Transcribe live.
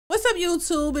What's up,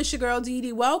 YouTube? It's your girl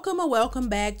DeeDee. Welcome or welcome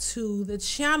back to the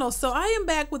channel. So I am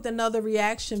back with another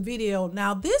reaction video.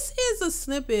 Now this is a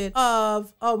snippet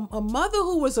of a mother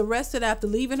who was arrested after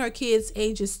leaving her kids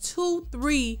ages 2,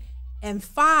 3, and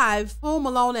 5 home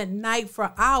alone at night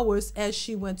for hours as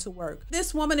she went to work.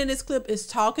 This woman in this clip is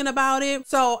talking about it.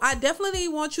 So I definitely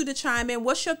want you to chime in.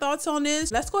 What's your thoughts on this?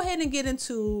 Let's go ahead and get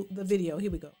into the video.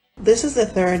 Here we go. This is the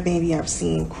third baby I've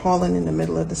seen crawling in the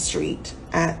middle of the street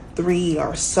at 3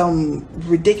 or some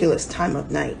ridiculous time of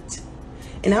night.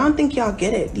 And I don't think y'all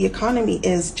get it. The economy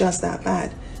is just that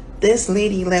bad. This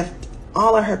lady left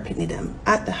all of her pitney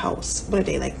at the house. What are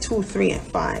they, like 2, 3, and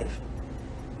 5?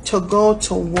 To go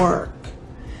to work.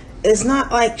 It's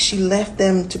not like she left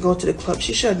them to go to the club.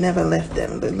 She should have never left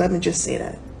them. Let me just say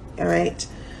that. All right.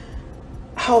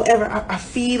 However, I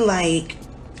feel like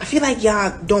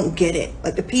y'all don't get it.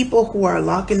 Like the people who are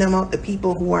locking them up, the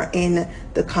people who are in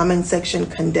the comment section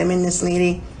condemning this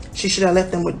lady, she should have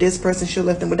left them with this person, she should have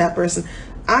left them with that person.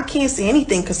 I can't say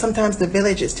anything because sometimes the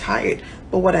village is tired.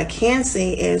 But what I can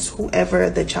say is whoever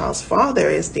the child's father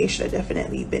is, they should have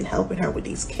definitely been helping her with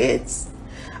these kids.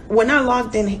 When I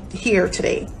logged in here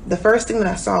today, the first thing that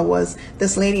I saw was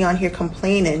this lady on here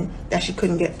complaining that she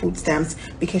couldn't get food stamps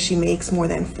because she makes more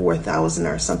than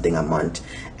 $4,000 or something a month,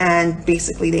 and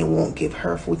basically they won't give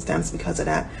her food stamps because of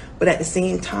that. But at the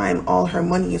same time, all her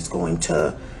money is going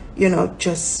to, you know,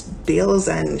 just bills,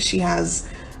 and she has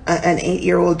an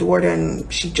 8-year-old daughter,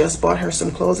 and she just bought her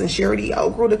some clothes, and she already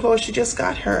outgrew the clothes she just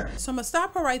got her. So I'm gonna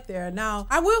stop her right there. Now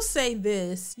I will say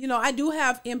this, you know, I do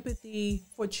have empathy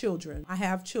for children. I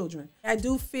have children. I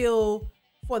do feel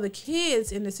for the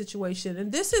kids in this situation,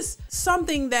 and this is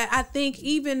something that I think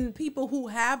even people who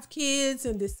have kids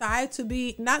and decide to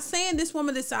be, not saying this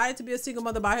woman decided to be a single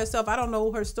mother by herself, I don't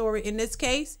know her story in this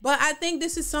case, but I think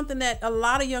this is something that a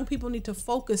lot of young people need to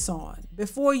focus on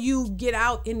before you get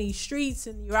out in these streets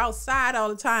and you're outside all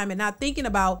the time and not thinking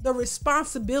about the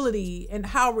responsibility and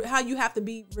how you have to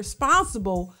be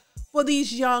responsible for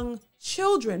these young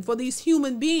children, for these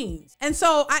human beings. And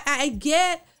so I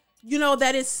get, you know,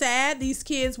 that it's sad these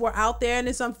kids were out there, and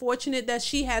it's unfortunate that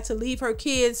she had to leave her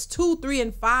kids 2, 3,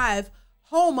 and 5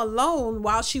 home alone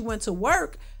while she went to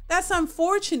work. That's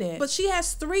unfortunate. But she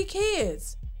has 3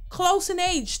 kids, close in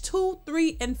age, 2,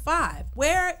 3, and 5.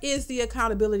 Where is the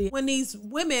accountability when these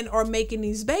women are making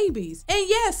these babies? And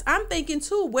yes, I'm thinking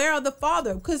too, where are the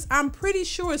father? Because I'm pretty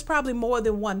sure it's probably more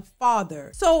than one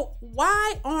father. So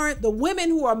why aren't the women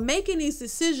who are making these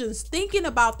decisions thinking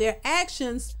about their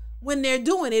actions when they're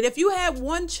doing it? If you have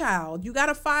one child, you got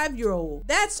a 5-year-old,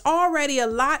 that's already a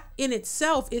lot in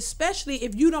itself, especially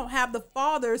if you don't have the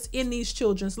fathers in these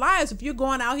children's lives. If you're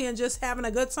going out here and just having a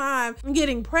good time and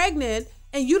getting pregnant,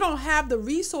 and you don't have the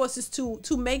resources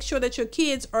to make sure that your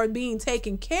kids are being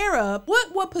taken care of,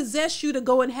 what would possess you to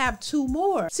go and have 2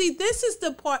 more? See, this is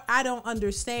the part I don't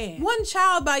understand. One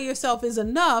child by yourself is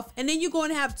enough, and then you're going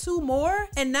to have 2 more,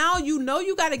 and now you know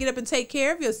you got to get up and take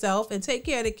care of yourself and take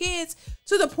care of the kids,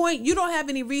 to the point you don't have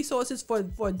any resources for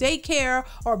daycare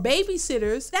or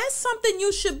babysitters. That's something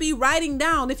you should be writing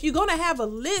down. If you're going to have a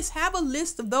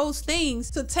list of those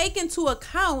things to take into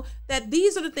account, that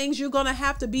these are the things you're going to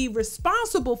have to be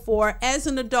responsible for as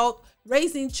an adult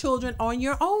raising children on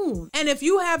your own. And if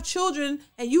you have children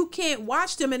and you can't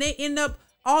watch them and they end up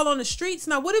all on the streets,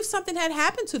 now what if something had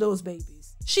happened to those babies?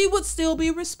 She would still be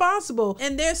responsible,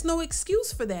 and there's no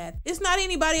excuse for that. It's not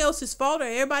anybody else's fault or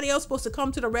everybody else supposed to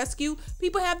come to the rescue.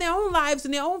 People have their own lives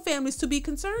and their own families to be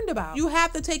concerned about. You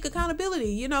have to take accountability,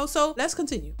 you know, so let's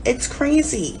continue. It's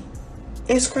crazy.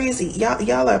 It's crazy.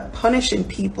 Y'all are punishing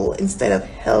people instead of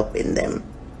helping them.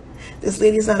 This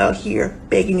lady's not out here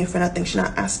begging you for nothing. She's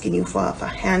not asking you for a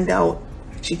handout.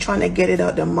 She's trying to get it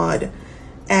out the mud.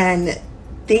 And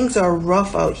things are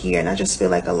rough out here, and I just feel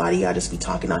like a lot of y'all just be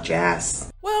talking out your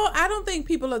ass. Well, I don't think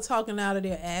people are talking out of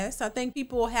their ass. I think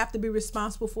people have to be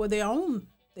responsible for their own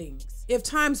things. If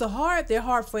times are hard, they're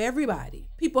hard for everybody.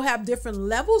 People have different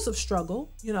levels of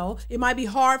struggle. You know, it might be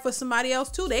hard for somebody else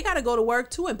too. They got to go to work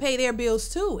too and pay their bills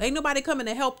too. Ain't nobody coming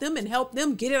to help them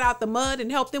get it out the mud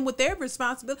and help them with their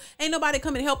responsibility. Ain't nobody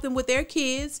coming to help them with their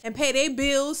kids and pay their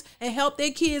bills and help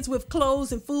their kids with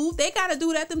clothes and food. They got to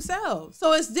do that themselves.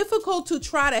 So it's difficult to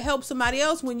try to help somebody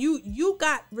else when you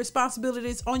got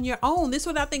responsibilities on your own. This is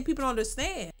what I think people don't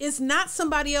understand. It's not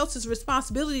somebody else's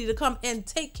responsibility to come and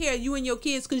take care of you and your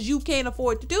kids because you can't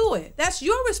afford to do it. That's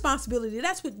your responsibility.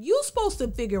 That's what you're supposed to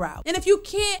figure out. And if you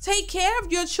can't take care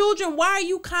of your children, why are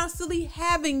you constantly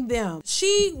having them?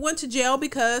 She went to jail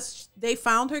because they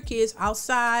found her kids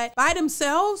outside by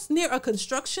themselves near a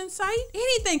construction site.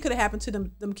 Anything could have happened to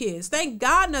them kids. Thank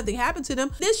God nothing happened to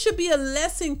them. This should be a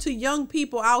lesson to young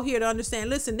people out here to understand,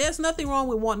 listen, there's nothing wrong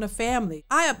with wanting a family.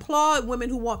 I applaud women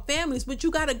who want families, but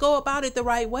you got to go about it the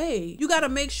right way. You got to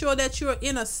make sure that you're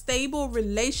in a stable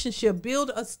relationship,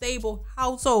 build a stable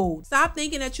household. Stop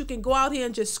thinking that you can go out here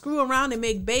and just screw around and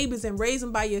make babies and raise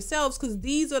them by yourselves, because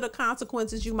these are the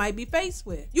consequences you might be faced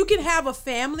with. You can have a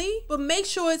family, but make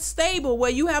sure it's stable,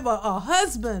 where you have a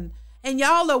husband and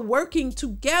y'all are working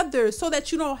together so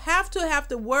that you don't have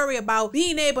to worry about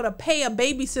being able to pay a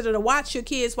babysitter to watch your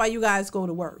kids while you guys go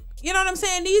to work. You know what I'm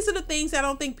saying? These are the things I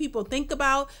don't think people think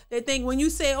about. They think when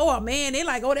you say, oh, a man, they're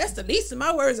like, oh, that's the least of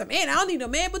my worries. A man, I don't need a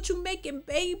man. But you're making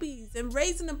babies and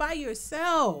raising them by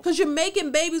yourself, because you're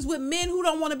making babies with men who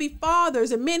don't want to be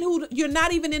fathers and men who you're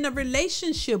not even in a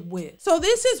relationship with. So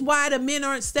this is why the men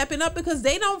aren't stepping up, because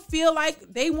they don't feel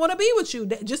like they want to be with you.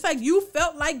 Just like you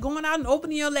felt like going out and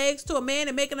opening your legs to a man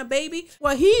and making a baby.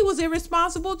 Well, he was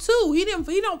irresponsible too. He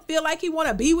don't feel like he want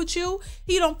to be with you.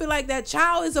 He don't feel like that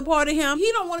child is a part of him.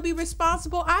 He don't want to be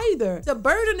responsible either. The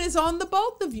burden is on the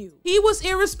both of you. He was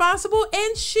irresponsible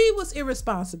and she was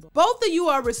irresponsible. Both of you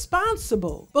are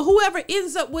responsible, but whoever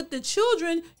ends up with the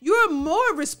children, you're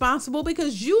more responsible,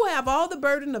 because you have all the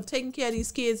burden of taking care of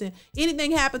these kids, and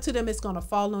anything happen to them, it's going to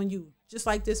fall on you. Just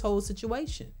like this whole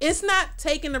situation. It's not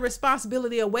taking the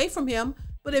responsibility away from him,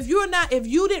 but if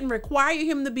you didn't require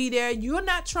him to be there, you're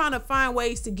not trying to find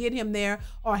ways to get him there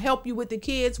or help you with the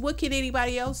kids, what can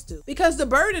anybody else do? Because the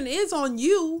burden is on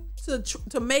you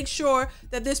to make sure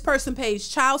that this person pays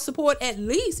child support. At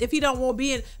least if he doesn't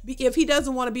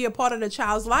want to be a part of the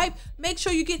child's life, make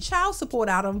sure you get child support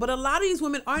out of him. But a lot of these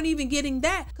women aren't even getting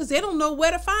that because they don't know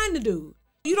where to find the dude.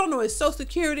 You don't know his social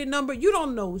security number. You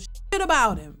don't know shit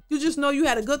about him. You just know you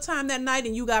had a good time that night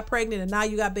and you got pregnant and now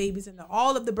you got babies, and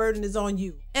all of the burden is on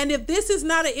you. And if this is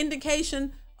not an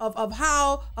indication of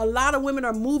how a lot of women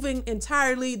are moving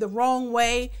entirely the wrong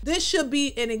way, this should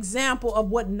be an example of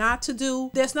what not to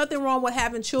do. There's nothing wrong with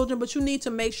having children, but you need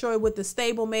to make sure with the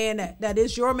stable man that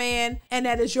is your man and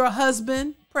that is your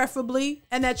husband, preferably,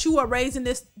 and that you are raising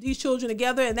these children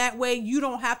together, and that way you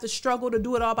don't have to struggle to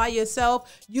do it all by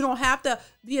yourself. You don't have to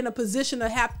be in a position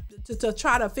to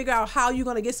try to figure out how you're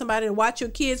going to get somebody to watch your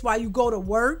kids while you go to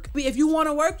work. If you want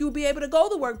to work, you'll be able to go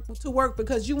to work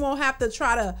because you won't have to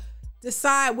try to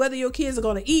decide whether your kids are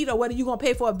going to eat or whether you're going to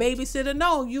pay for a babysitter.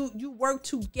 No, you work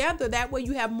together. That way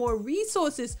you have more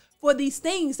resources for these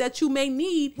things that you may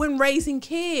need when raising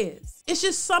kids. It's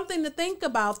just something to think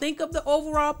about. Think of the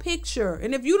overall picture.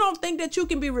 And if you don't think that you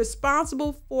can be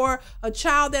responsible for a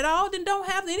child at all, then don't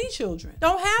have any children.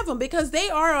 Don't have them, because they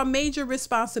are a major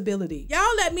responsibility. Y'all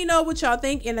let me know what y'all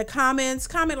think in the comments.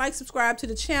 Comment, like, subscribe to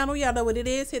the channel. Y'all know what it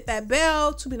is. Hit that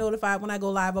bell to be notified when I go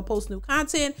live or post new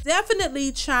content.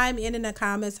 Definitely chime in the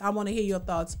comments. I want to hear your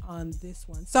thoughts on this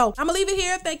one. So I'm gonna leave it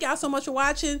here. Thank y'all so much for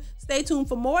watching. Stay tuned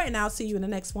for more, and I'll see you in the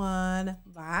next one.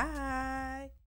 Bye.